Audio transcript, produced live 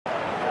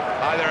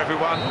Hi there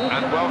everyone,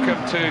 and welcome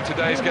to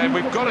today's game.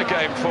 We've got a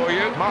game for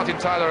you. Martin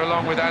Tyler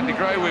along with Andy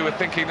Gray. We were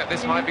thinking that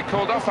this might be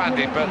called off,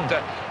 Andy, but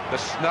the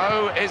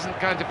snow isn't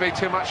going to be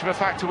too much of a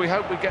factor. We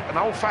hope we get an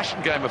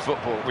old-fashioned game of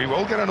football. We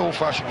will get an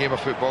old-fashioned game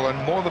of football, and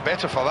more the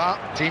better for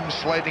that. Teams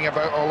sliding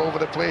about all over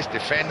the place,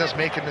 defenders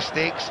making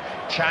mistakes,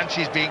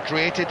 chances being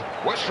created.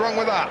 What's wrong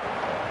with that?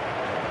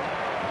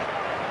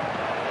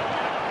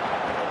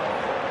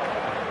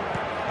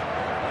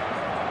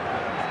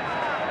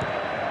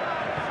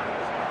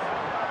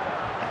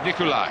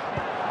 Nikolai,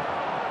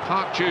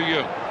 Park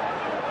Ju-young.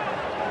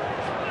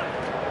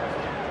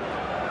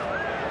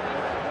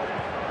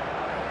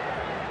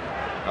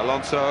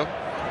 Alonso.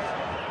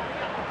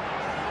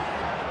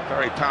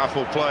 Very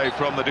powerful play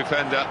from the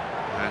defender,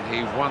 and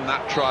he won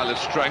that trial of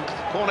strength.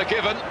 Corner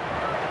given.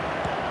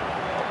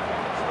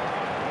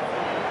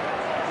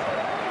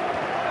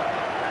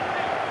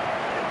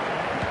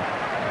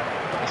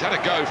 He's had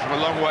a go from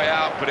a long way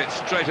out, but it's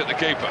straight at the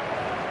keeper.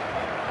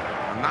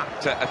 And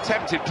that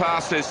attempted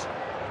pass is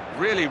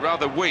really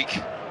rather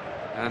weak,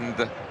 and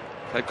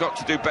they've got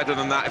to do better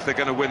than that if they're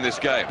going to win this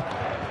game.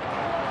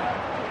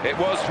 It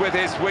was with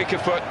his weaker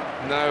foot.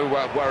 No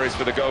worries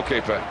for the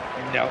goalkeeper.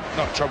 No,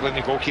 not troubling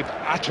the goalkeeper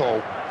at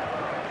all.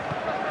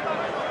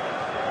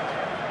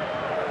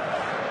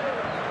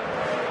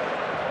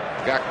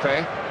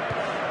 Gakpe,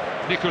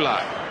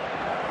 Nikolai.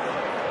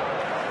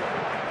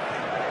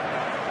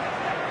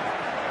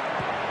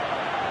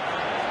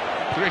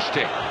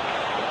 Drishti.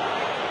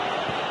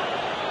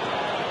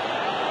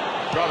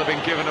 Rather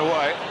been given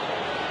away.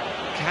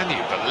 Can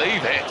you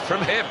believe it from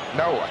him?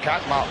 No, I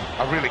can't, Mark.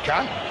 I really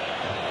can't.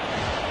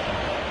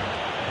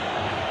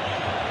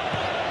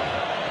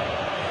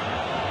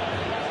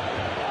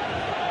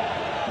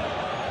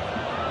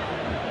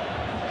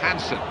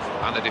 Hansen,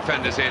 and the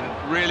defender's in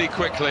really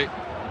quickly,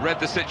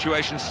 read the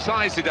situation,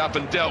 sized it up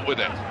and dealt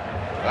with it.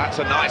 That's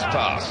a nice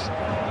pass.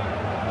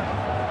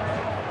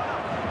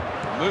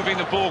 Moving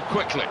the ball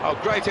quickly. Oh,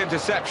 great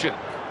interception.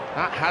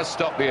 That has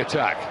stopped the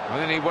attack. And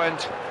then he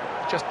went,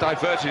 just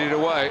diverted it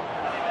away.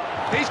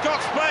 He's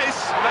got space.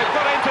 They've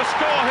got him to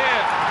score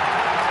here.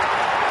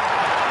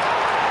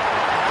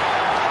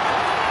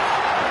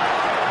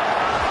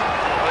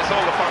 Well, it's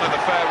all the fun of the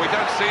fair. We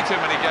don't see too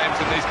many games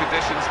in these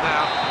conditions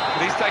now,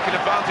 but he's taken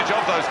advantage of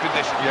those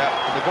conditions. Yeah,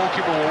 and the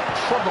goalkeeper will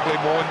probably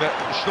moan that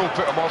the snow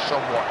put him off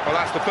somewhat. Well,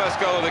 that's the first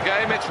goal of the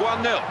game. It's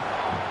 1-0.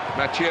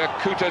 Mathieu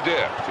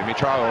Coutadir. Jimmy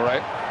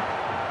Traoré.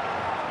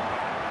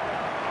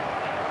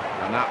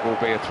 And that will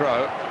be a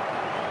throw.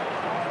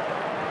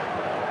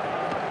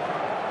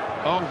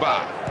 Ongba,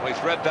 well, he's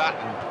read that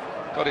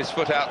and got his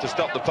foot out to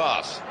stop the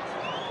pass.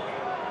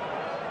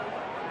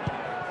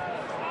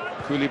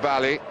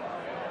 Koulibaly.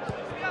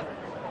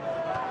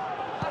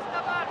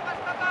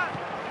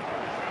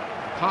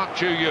 Park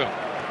Ju-young.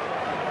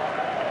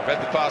 Read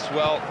the pass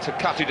well to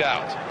cut it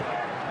out.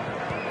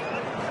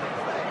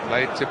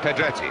 Played to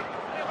Pedretti.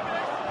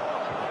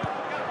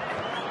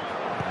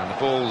 And the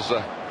ball's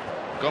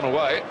gone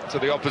away to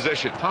the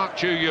opposition. Park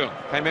Ju-young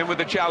came in with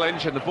the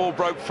challenge and the ball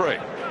broke free.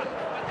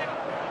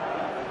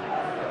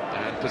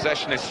 And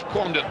possession is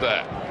squandered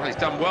there. Well, he's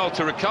done well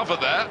to recover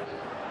there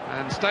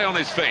and stay on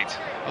his feet.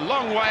 A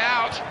long way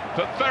out,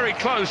 but very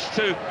close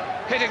to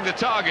hitting the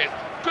target.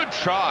 Good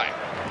try.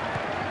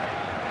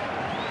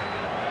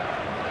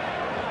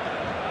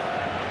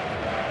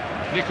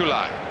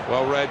 Nikolai,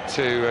 well read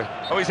to...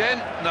 Oh, he's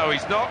in? No,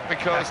 he's not,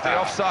 because the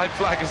offside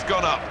flag has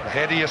gone up.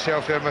 Ahead of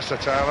yourself there, Mr.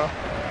 Tyler.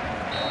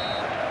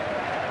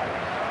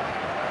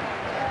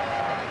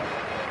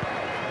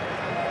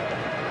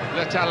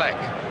 Le Talek.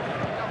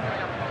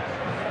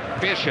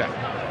 Birsha.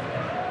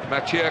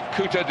 Mathieu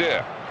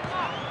Coutadir.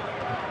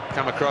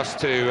 Come across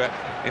to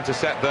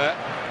intercept there.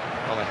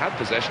 Well, they had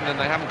possession and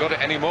they haven't got it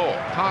anymore.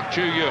 Park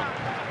Ju-young.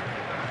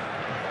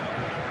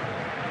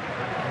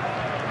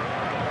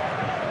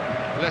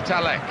 Le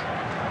Talek.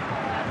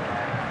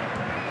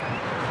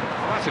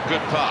 That's a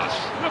good pass.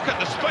 Look at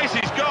the space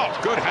he's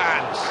got. Good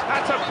hands.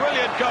 That's a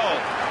brilliant goal.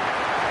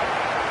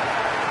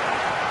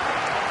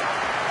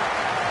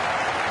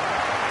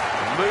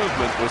 The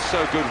movement was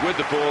so good with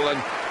the ball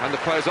and the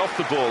players off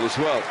the ball as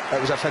well.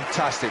 It was a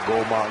fantastic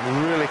goal,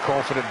 Martin. Really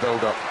confident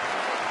build-up.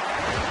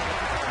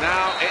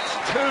 Now it's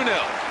 2-0.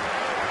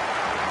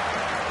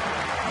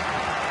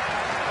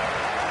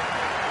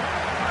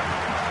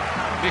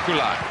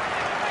 Nikolai.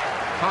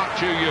 Park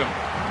Ju-young.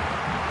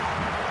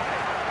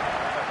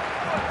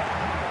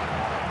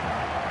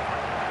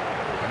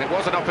 And it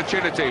was an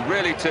opportunity,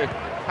 really, to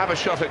have a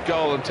shot at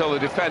goal until the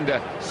defender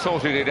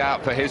sorted it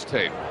out for his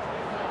team.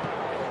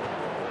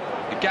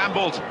 He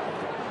gambled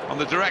on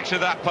the direction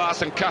of that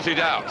pass and cut it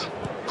out.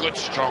 Good,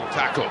 strong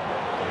tackle.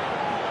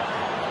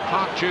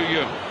 Park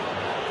Ju-young.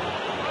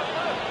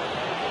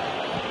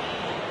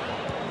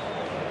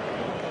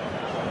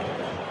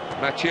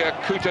 Mathieu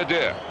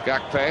Coutadir.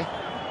 Gakpe.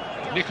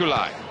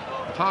 Nikolai.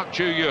 Park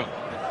Ju-young.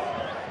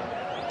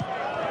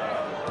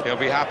 He'll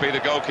be happy,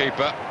 the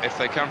goalkeeper, if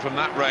they come from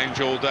that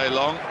range all day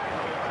long.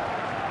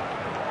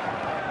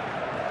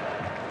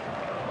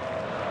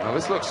 Well,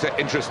 this looks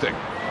interesting.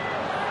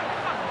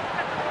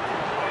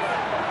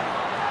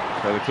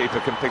 So the keeper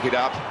can pick it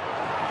up.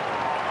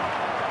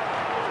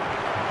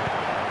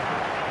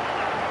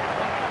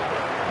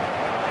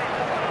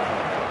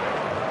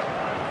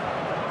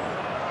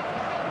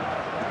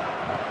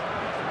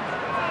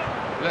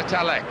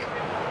 Letalek,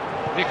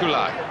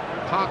 Nikolai,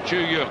 Park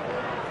Ju-young,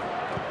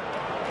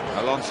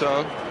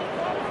 Alonso.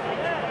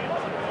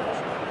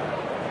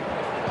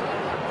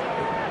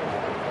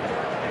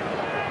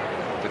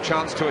 The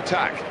chance to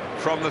attack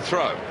from the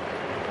throw.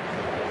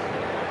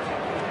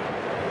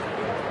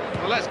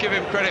 Well, let's give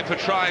him credit for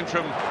trying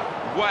from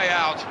way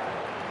out,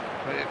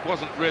 but it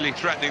wasn't really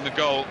threatening the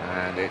goal.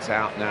 And it's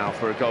out now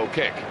for a goal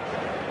kick.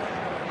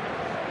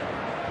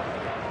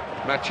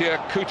 Mathieu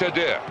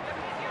Coutadeur,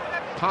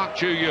 Park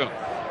Ju-young,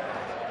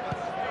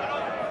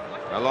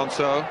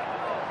 Alonso.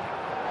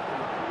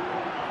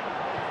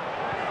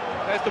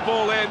 There's the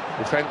ball in.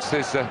 Defence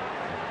is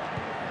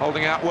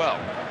holding out well.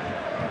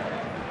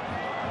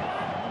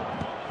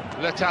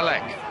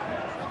 Letalek.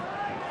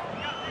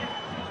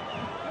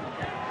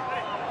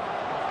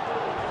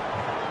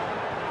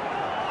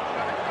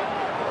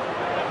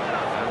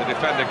 And the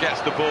defender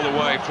gets the ball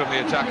away from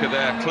the attacker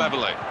there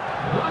cleverly.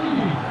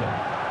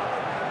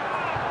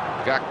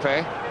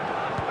 Gakpe.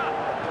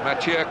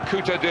 Mathieu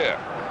Coutadeur.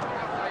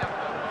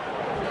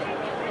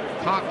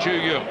 Park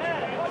Ju-young.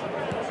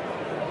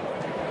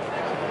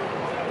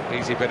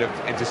 Easy bit of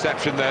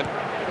interception then.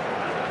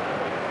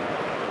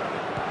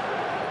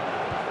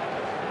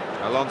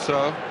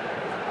 Alonso.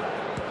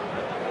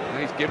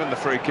 He's given the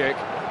free kick.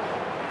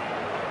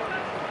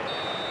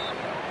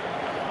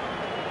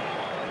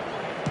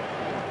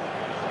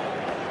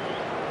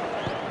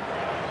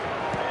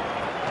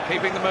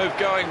 Keeping the move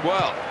going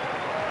well.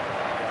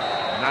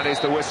 And that is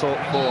the whistle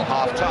for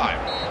half-time.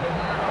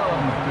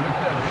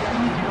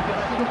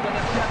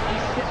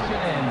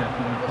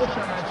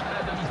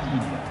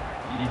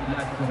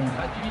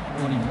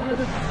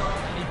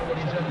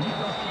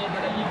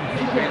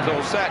 It's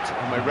all set,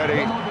 and we're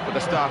ready for the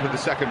start of the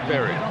second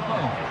period.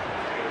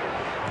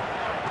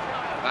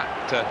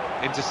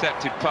 That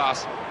intercepted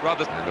pass,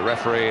 rather... And the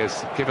referee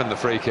has given the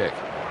free kick.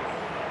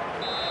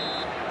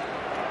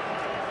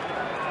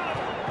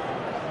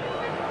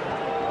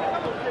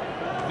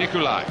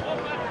 Nikolai.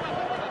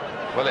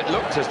 Well, it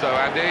looked as though,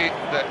 Andy,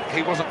 that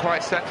he wasn't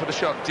quite set for the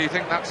shot. Do you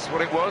think that's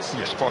what it was?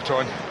 Yes, spot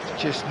on.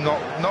 Just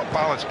not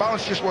balanced.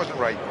 Balance just wasn't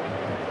right.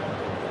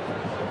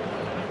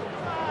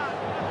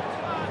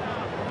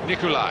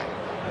 Nikolai.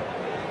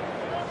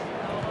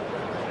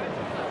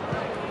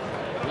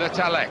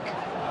 Letalek.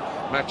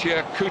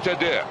 Mathieu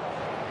Coutadeur.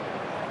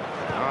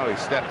 Oh, he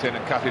stepped in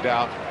and cut it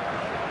out.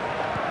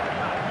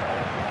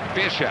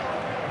 Bishop.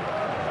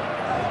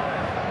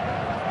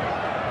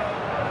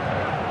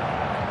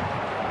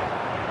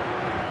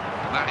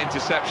 And that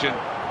interception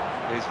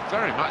is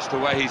very much the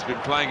way he's been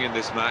playing in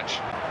this match.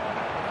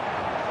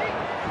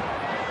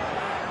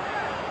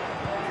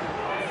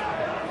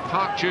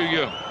 Park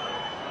Ju-young.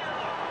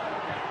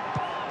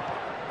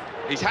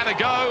 He's had a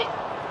go,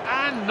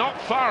 and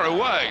not far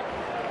away.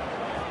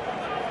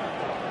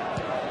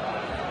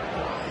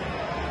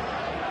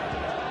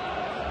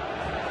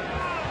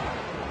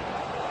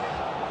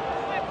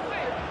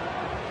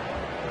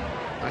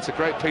 That's a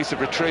great piece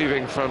of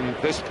retrieving from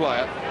this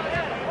player.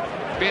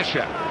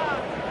 Bishop.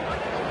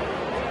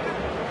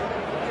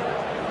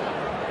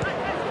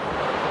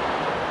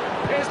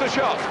 Here's the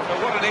shot. But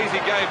what an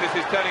easy game this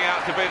is turning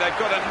out to be. They've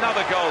got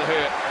another goal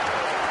here.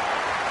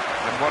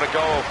 And what a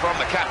goal from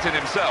the captain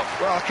himself.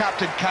 Well, a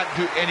captain can't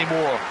do any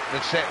more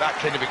than set that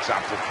kind of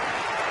example.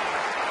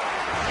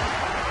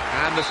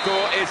 And the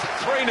score is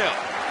 3-0.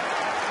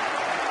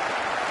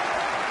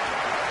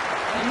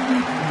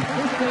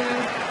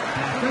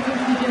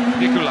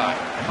 Nikolai,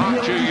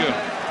 Park Ju-young.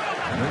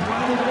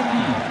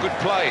 Good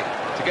play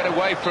to get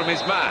away from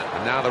his man.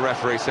 And now the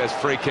referee says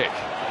free kick.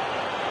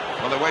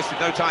 Well, they wasted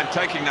no time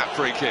taking that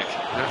free kick.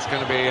 That's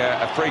going to be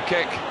a free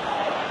kick.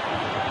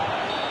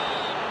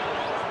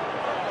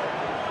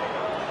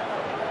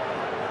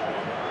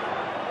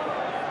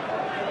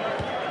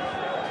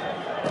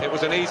 It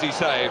was an easy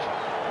save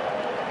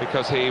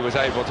because he was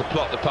able to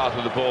plot the path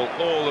of the ball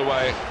all the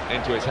way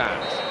into his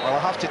hands. Well, I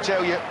have to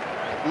tell you,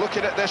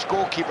 looking at this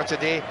goalkeeper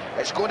today,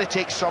 it's going to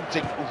take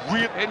something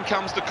real. In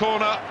comes the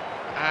corner,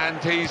 and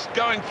he's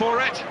going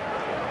for it.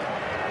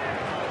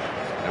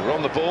 They were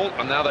on the ball,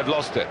 and now they've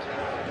lost it.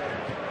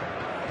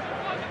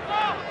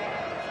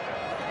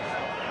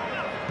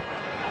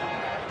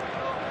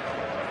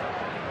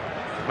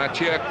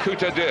 Mathieu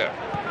Coutadeur,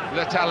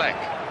 Letalek.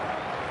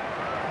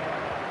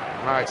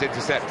 Oh, it's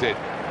intercepted.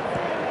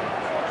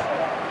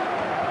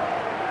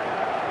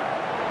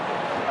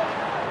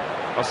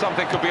 Well,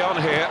 something could be on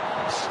here.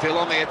 Still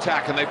on the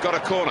attack, and they've got a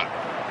corner.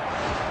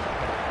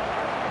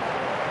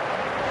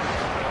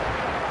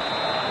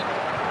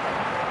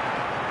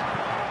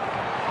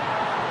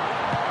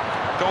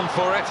 Gone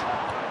for it,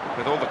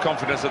 with all the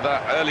confidence of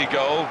that early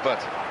goal, but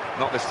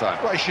not this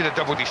time. Well, he should have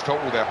doubled his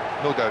total there,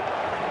 no doubt.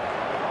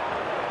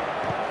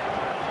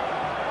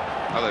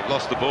 Oh, they've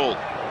lost the ball.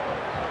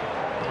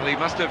 Well, he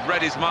must have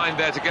read his mind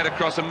there to get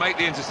across and make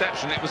the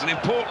interception. It was an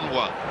important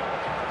one.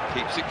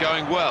 Keeps it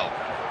going well.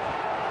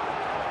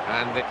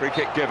 And the free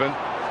kick given.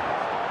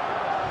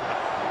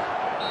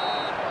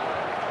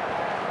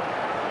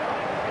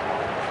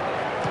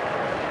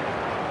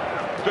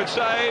 Good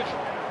save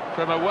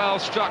from a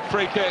well-struck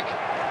free kick.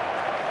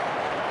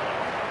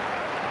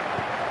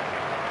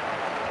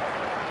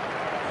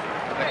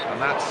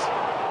 And that's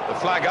the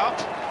flag up.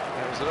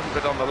 It was a little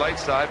bit on the late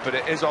side, but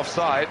it is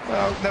offside.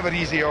 Well, never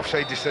easy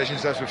offside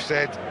decisions, as we've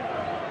said.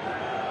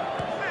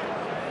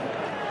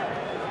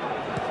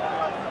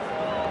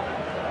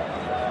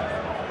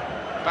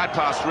 Bad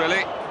pass,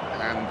 really,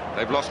 and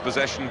they've lost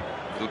possession.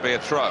 It'll be a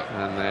throw.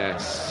 And they're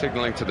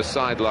signalling to the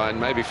sideline,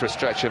 maybe for a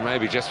stretcher,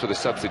 maybe just for the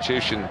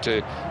substitution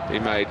to be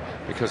made,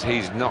 because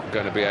he's not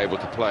going to be able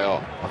to play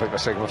on. I think they're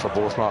signaling for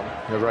both, Martin.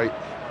 You're right.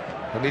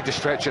 They'll need the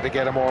stretcher to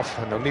get him off,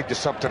 and they'll need the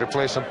sub to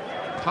replace him.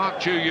 Park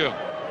Ju-young.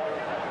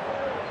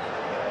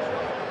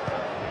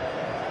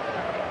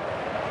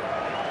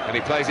 And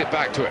he plays it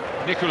back to him.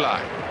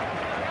 Nikolai.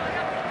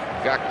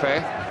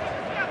 Gakpe.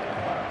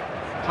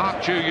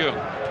 Park Ju-young.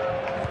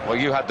 Well,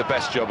 you had the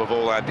best job of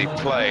all, Andy,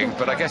 playing,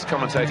 but I guess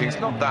commentating's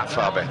not that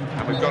far better.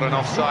 And we've got an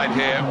offside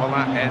here. Well,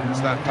 that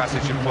ends that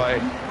passage of play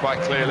quite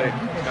clearly.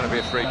 It's going to be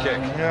a free kick.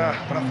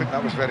 Yeah, but I think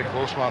that was very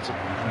close, Martin.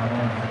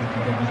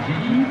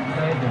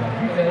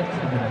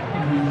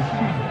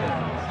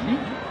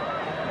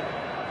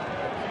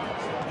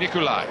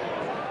 Nikolai.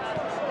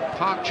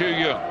 Park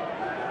Ju-young.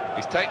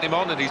 He's taken him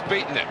on and he's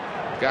beaten him.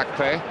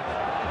 Gakpe.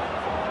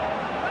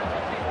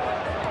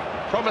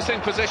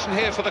 Promising position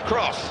here for the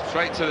cross.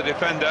 Straight to the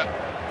defender.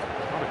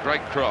 What a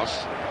great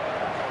cross.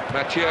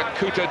 Mathieu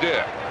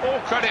Coutadeur. All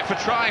credit for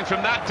trying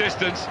from that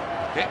distance.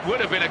 It would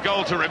have been a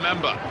goal to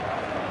remember.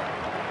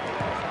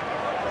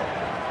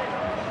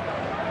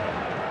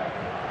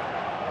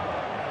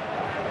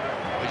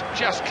 He's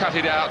just cut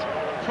it out,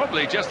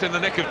 probably just in the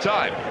nick of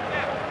time.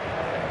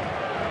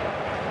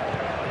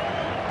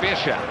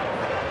 Birsha.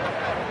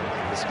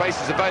 The space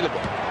is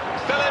available.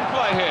 Still in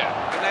play here.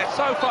 And they're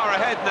so far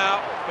ahead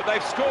now, but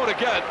they've scored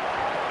again.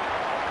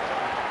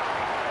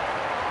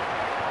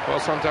 Well,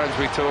 sometimes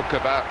we talk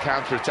about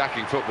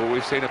counter-attacking football.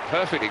 We've seen a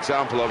perfect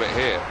example of it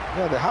here.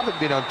 Yeah, they haven't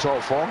been on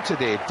top form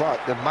today,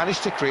 but they've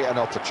managed to create an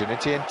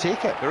opportunity and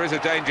take it. There is a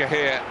danger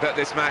here that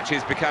this match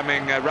is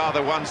becoming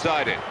rather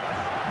one-sided.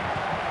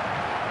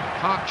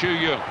 Park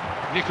Ju-young.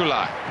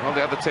 Nikolai. Well,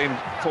 the other team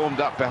formed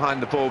up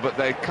behind the ball, but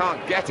they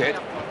can't get it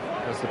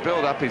because the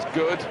build-up is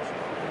good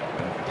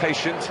and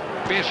patient.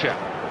 Birsha.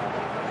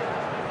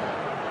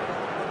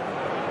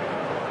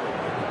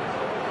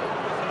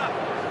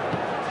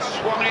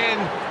 Swung in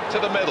to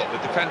the middle. The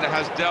defender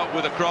has dealt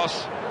with a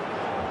cross.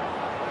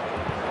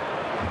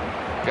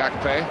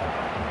 Gakpe.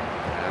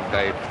 And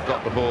they've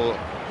got the ball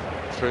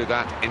through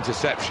that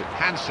interception.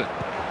 Hansen.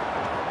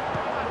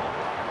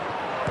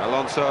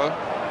 Alonso.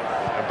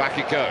 And back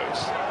it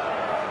goes.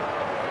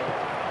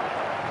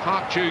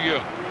 Park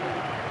Ju-young.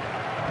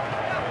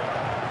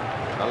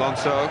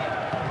 Alonso.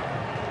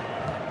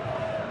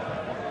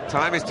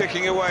 Time is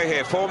ticking away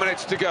here. 4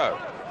 minutes to go.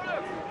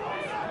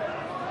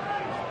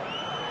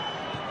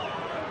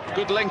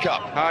 Good link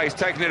up. He's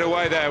taken it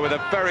away there with a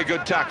very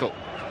good tackle.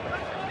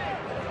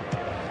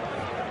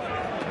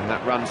 And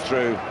that runs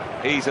through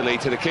easily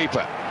to the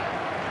keeper.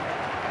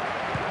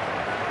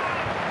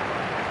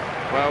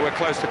 Well, we're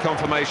close to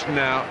confirmation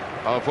now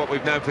of what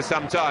we've known for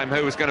some time,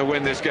 who was going to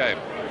win this game.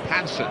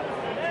 Hansen.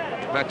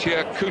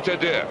 Mathieu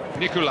Coutadeur.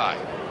 Nikolai.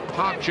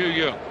 Park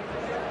Ju-young.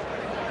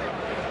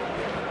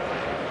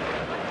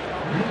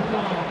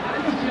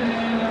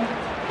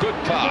 Good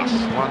pass.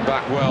 Won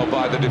back well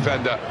by the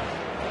defender.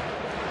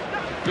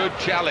 Good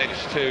challenge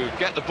to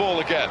get the ball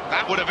again.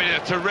 That would have been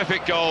a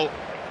terrific goal,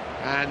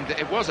 and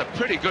it was a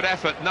pretty good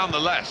effort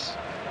nonetheless.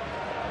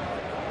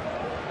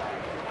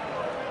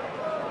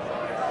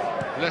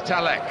 Le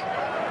Talec.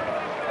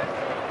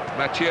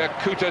 Mathieu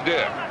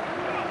Coutadeur.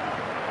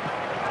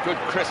 Good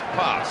crisp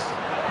pass.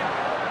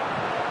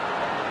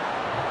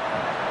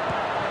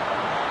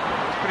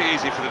 It's pretty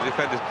easy for the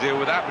defender to deal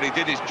with that, but he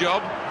did his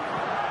job.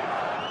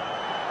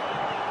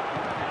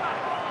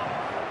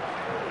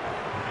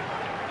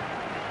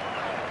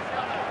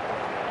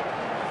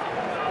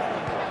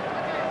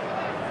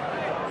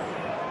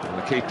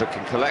 Keeper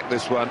can collect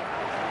this one.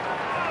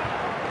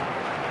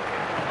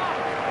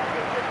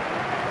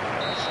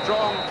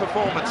 Strong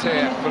performance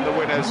here from the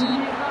winners.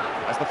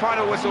 As the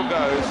final whistle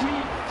goes,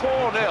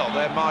 4-0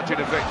 their margin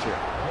of victory.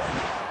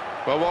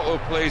 Well, what will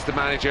please the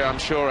manager, I'm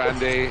sure,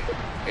 Andy,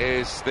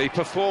 is the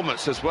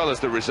performance as well as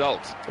the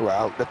result.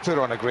 Well, they put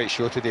on a great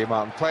show today,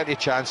 Martin. Plenty of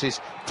chances,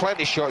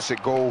 plenty of shots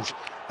at goals,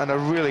 and a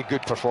really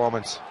good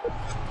performance.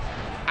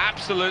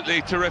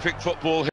 Absolutely terrific football here.